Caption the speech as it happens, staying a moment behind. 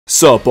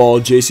Sup all,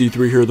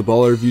 JC3 here, the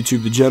baller of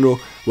YouTube, the general.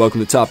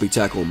 Welcome to Topic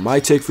Tackle. My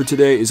take for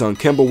today is on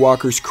Kemba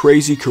Walker's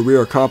crazy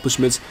career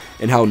accomplishments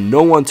and how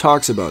no one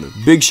talks about him.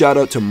 Big shout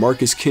out to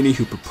Marcus Kinney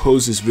who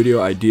proposed this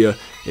video idea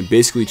and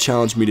basically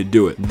challenged me to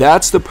do it.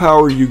 That's the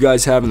power you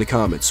guys have in the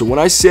comments. So when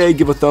I say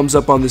give a thumbs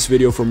up on this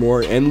video for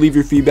more and leave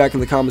your feedback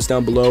in the comments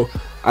down below,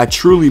 I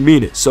truly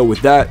mean it. So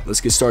with that, let's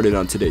get started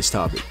on today's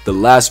topic. The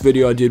last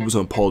video I did was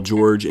on Paul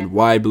George and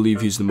why I believe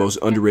he's the most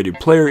underrated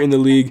player in the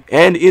league,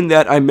 and in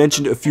that I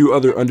mentioned a few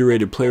other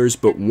underrated players,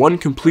 but one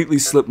completely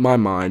slipped my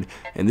mind,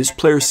 and this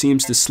player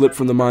seems to slip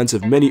from the minds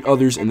of many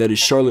others, and that is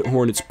Charlotte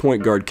Hornets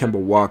point guard Kemba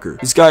Walker.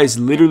 This guy is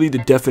literally the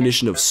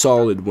definition of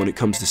solid when it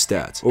comes to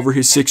stats. Over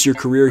his 6-year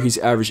career, he's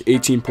averaged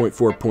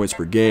 18.4 points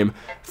per game,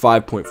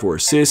 5.4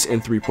 assists,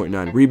 and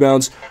 3.9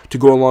 rebounds, to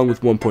go along with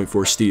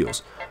 1.4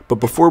 steals. But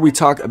before we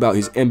talk about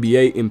his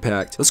NBA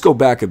impact, let's go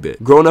back a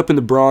bit. Growing up in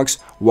the Bronx,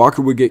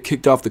 Walker would get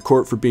kicked off the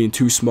court for being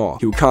too small.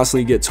 He would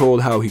constantly get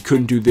told how he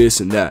couldn't do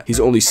this and that.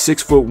 He's only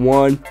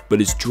 6'1", but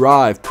his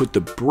drive put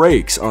the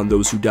brakes on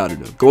those who doubted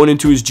him. Going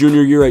into his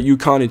junior year at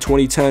UConn in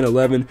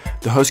 2010-11,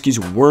 the Huskies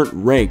weren't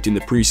ranked in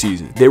the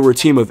preseason. They were a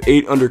team of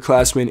 8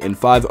 underclassmen and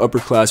 5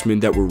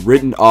 upperclassmen that were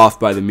written off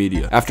by the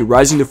media. After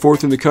rising to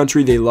 4th in the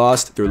country, they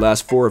lost their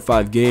last 4 or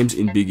 5 games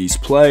in Big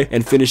East play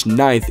and finished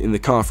 9th in the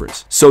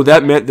conference. So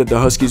that meant that the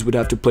Huskies would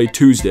have to play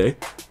Tuesday,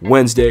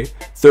 Wednesday,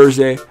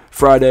 Thursday,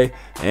 Friday,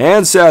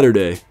 and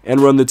Saturday and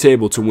run the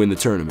table to win the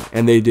tournament.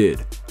 And they did.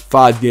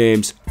 5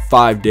 games,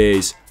 5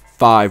 days,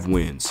 5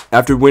 wins.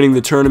 After winning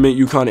the tournament,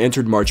 UConn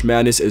entered March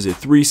Madness as a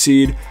 3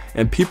 seed,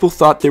 and people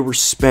thought they were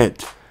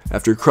spent.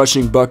 After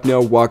crushing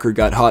Bucknell, Walker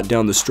got hot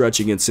down the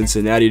stretch against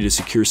Cincinnati to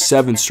secure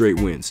 7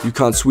 straight wins.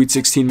 UConn's Sweet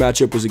 16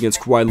 matchup was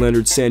against Kawhi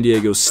Leonard's San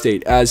Diego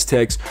State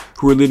Aztecs,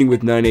 who were leading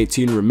with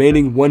 9:18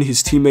 remaining when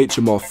his teammate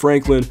Jamal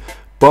Franklin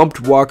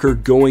bumped Walker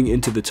going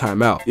into the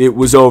timeout. It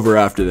was over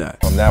after that.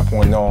 From that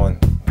point on,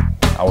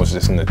 I was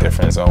just in a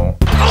different zone.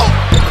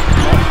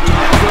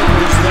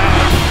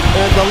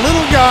 And the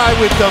little guy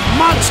with the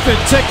monster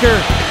ticker,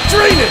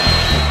 drain it!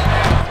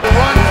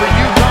 Run for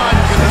UConn.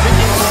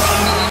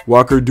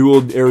 Walker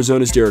dueled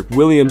Arizona's Derek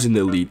Williams in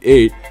the Elite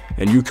 8,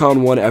 and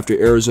UConn won after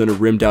Arizona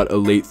rimmed out a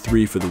late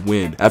 3 for the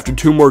win. After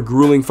 2 more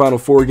grueling Final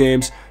Four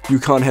games,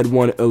 UConn had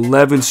won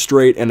 11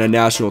 straight and a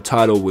national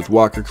title, with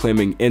Walker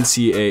claiming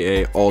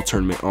NCAA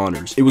All-Tournament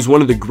honors. It was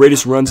one of the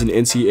greatest runs in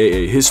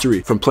NCAA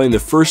history, from playing the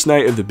first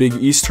night of the Big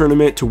East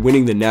tournament to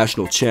winning the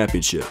national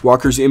championship.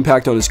 Walker's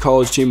impact on his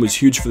college team was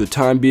huge for the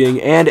time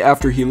being, and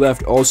after he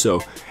left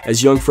also,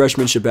 as young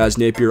freshman Shabazz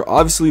Napier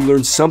obviously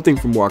learned something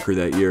from Walker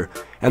that year,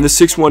 and the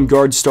 6'1"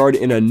 guard starred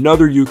in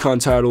another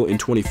UConn title in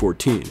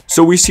 2014.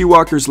 So we see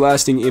Walker's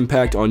lasting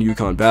impact on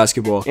UConn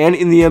basketball, and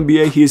in the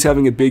NBA he is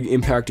having a big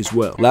impact as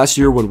well. Last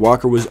year when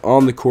Walker was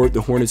on the court,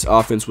 the Hornets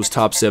offense was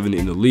top 7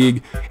 in the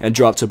league and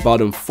dropped to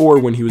bottom 4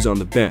 when he was on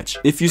the bench.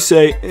 If you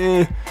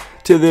say,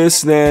 to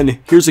this, then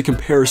here's a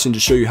comparison to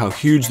show you how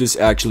huge this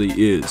actually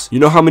is. You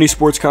know how many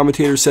sports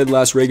commentators said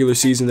last regular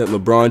season that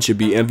LeBron should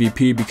be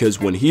MVP because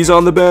when he's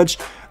on the bench,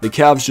 the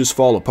Cavs just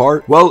fall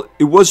apart? Well,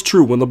 it was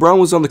true. When LeBron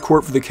was on the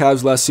court for the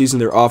Cavs last season,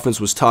 their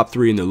offense was top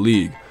 3 in the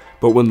league.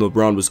 But when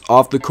LeBron was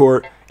off the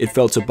court, it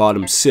fell to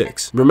bottom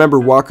 6.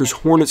 Remember, Walker's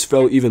Hornets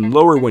fell even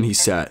lower when he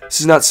sat.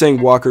 This is not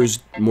saying Walker's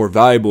more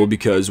valuable,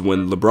 because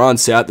when LeBron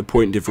sat, the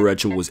point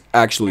differential was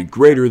actually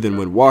greater than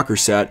when Walker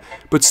sat,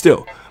 but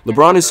still,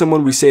 LeBron is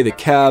someone we say the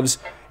Cavs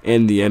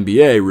and the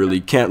NBA really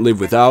can't live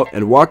without,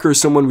 and Walker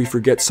is someone we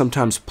forget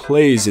sometimes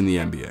plays in the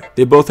NBA.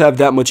 They both have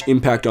that much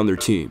impact on their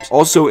teams.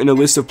 Also, in a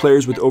list of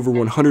players with over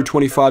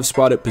 125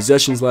 spotted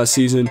possessions last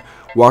season,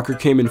 Walker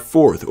came in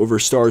 4th over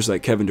stars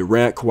like Kevin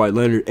Durant, Kawhi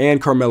Leonard, and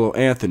Carmelo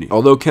Anthony.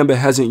 Although Kemba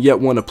hasn't yet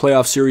won a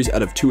playoff series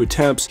out of 2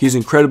 attempts, he's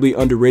incredibly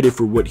underrated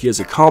for what he has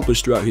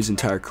accomplished throughout his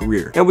entire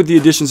career. And with the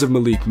additions of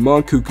Malik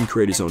Monk, who can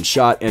create his own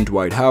shot, and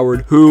Dwight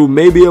Howard, who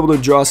may be able to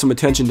draw some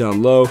attention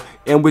down low,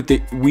 and with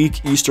the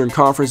weak Eastern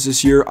Conference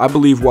this year, I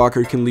believe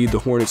Walker can lead the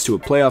Hornets to a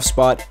playoff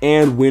spot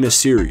and win a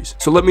series.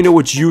 So let me know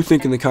what you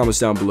think in the comments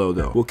down below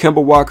though. Will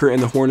Kemba Walker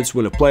and the Hornets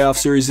win a playoff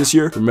series this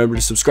year? Remember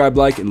to subscribe,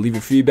 like, and leave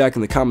your feedback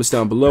in the comments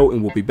down below,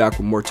 and we'll be back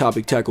with more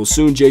Topic Tackle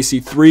soon.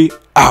 JC3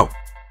 out.